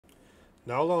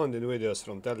Downloading videos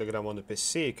from Telegram on a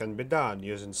PC can be done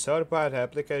using third-party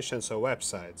applications or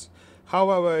websites.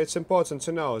 However, it's important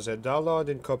to know that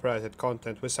downloading copyrighted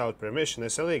content without permission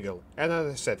is illegal and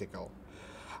unethical.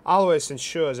 Always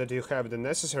ensure that you have the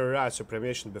necessary rights or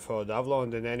permission before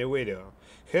downloading any video.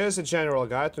 Here's a general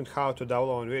guide on how to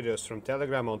download videos from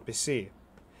Telegram on PC.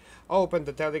 Open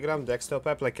the Telegram desktop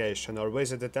application or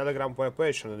visit the Telegram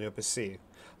webpage on your PC.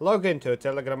 Log into a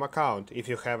Telegram account if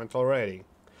you haven't already.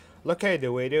 Locate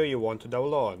the video you want to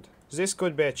download. This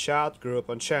could be a chat, group,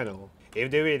 or channel. If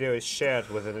the video is shared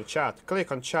within a chat,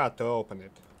 click on Chat to open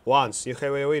it. Once you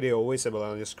have a video visible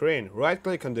on your screen,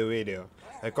 right-click on the video.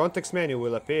 A context menu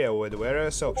will appear with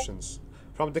various options.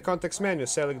 From the context menu,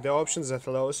 select the options that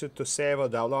allows you to save or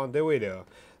download the video.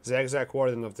 The exact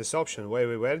wording of this option will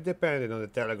be very dependent on the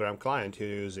Telegram client you're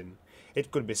using. It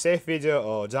could be Save Video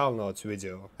or Downloads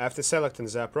Video. After selecting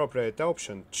the appropriate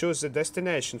option, choose the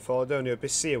destination folder on your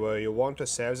PC where you want to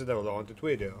save the downloaded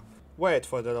video. Wait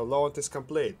for the download is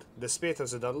complete. The speed of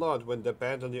the download will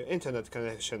depend on your internet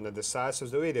connection and the size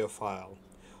of the video file.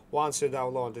 Once your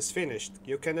download is finished,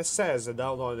 you can access the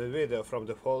downloaded video from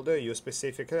the folder you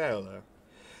specified earlier.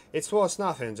 It's worth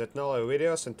nothing that no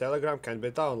videos on Telegram can be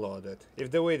downloaded.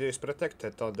 If the video is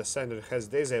protected or the sender has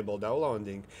disabled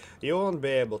downloading, you won't be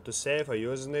able to save or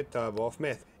use it both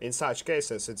methods. In such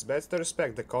cases, it's best to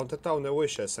respect the content owner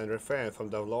wishes and refrain from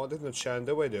downloading and sharing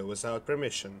the video without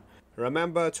permission.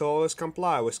 Remember to always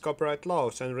comply with copyright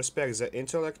laws and respect the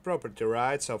intellectual property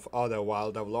rights of others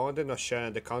while downloading or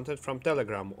sharing the content from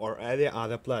Telegram or any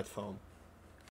other platform.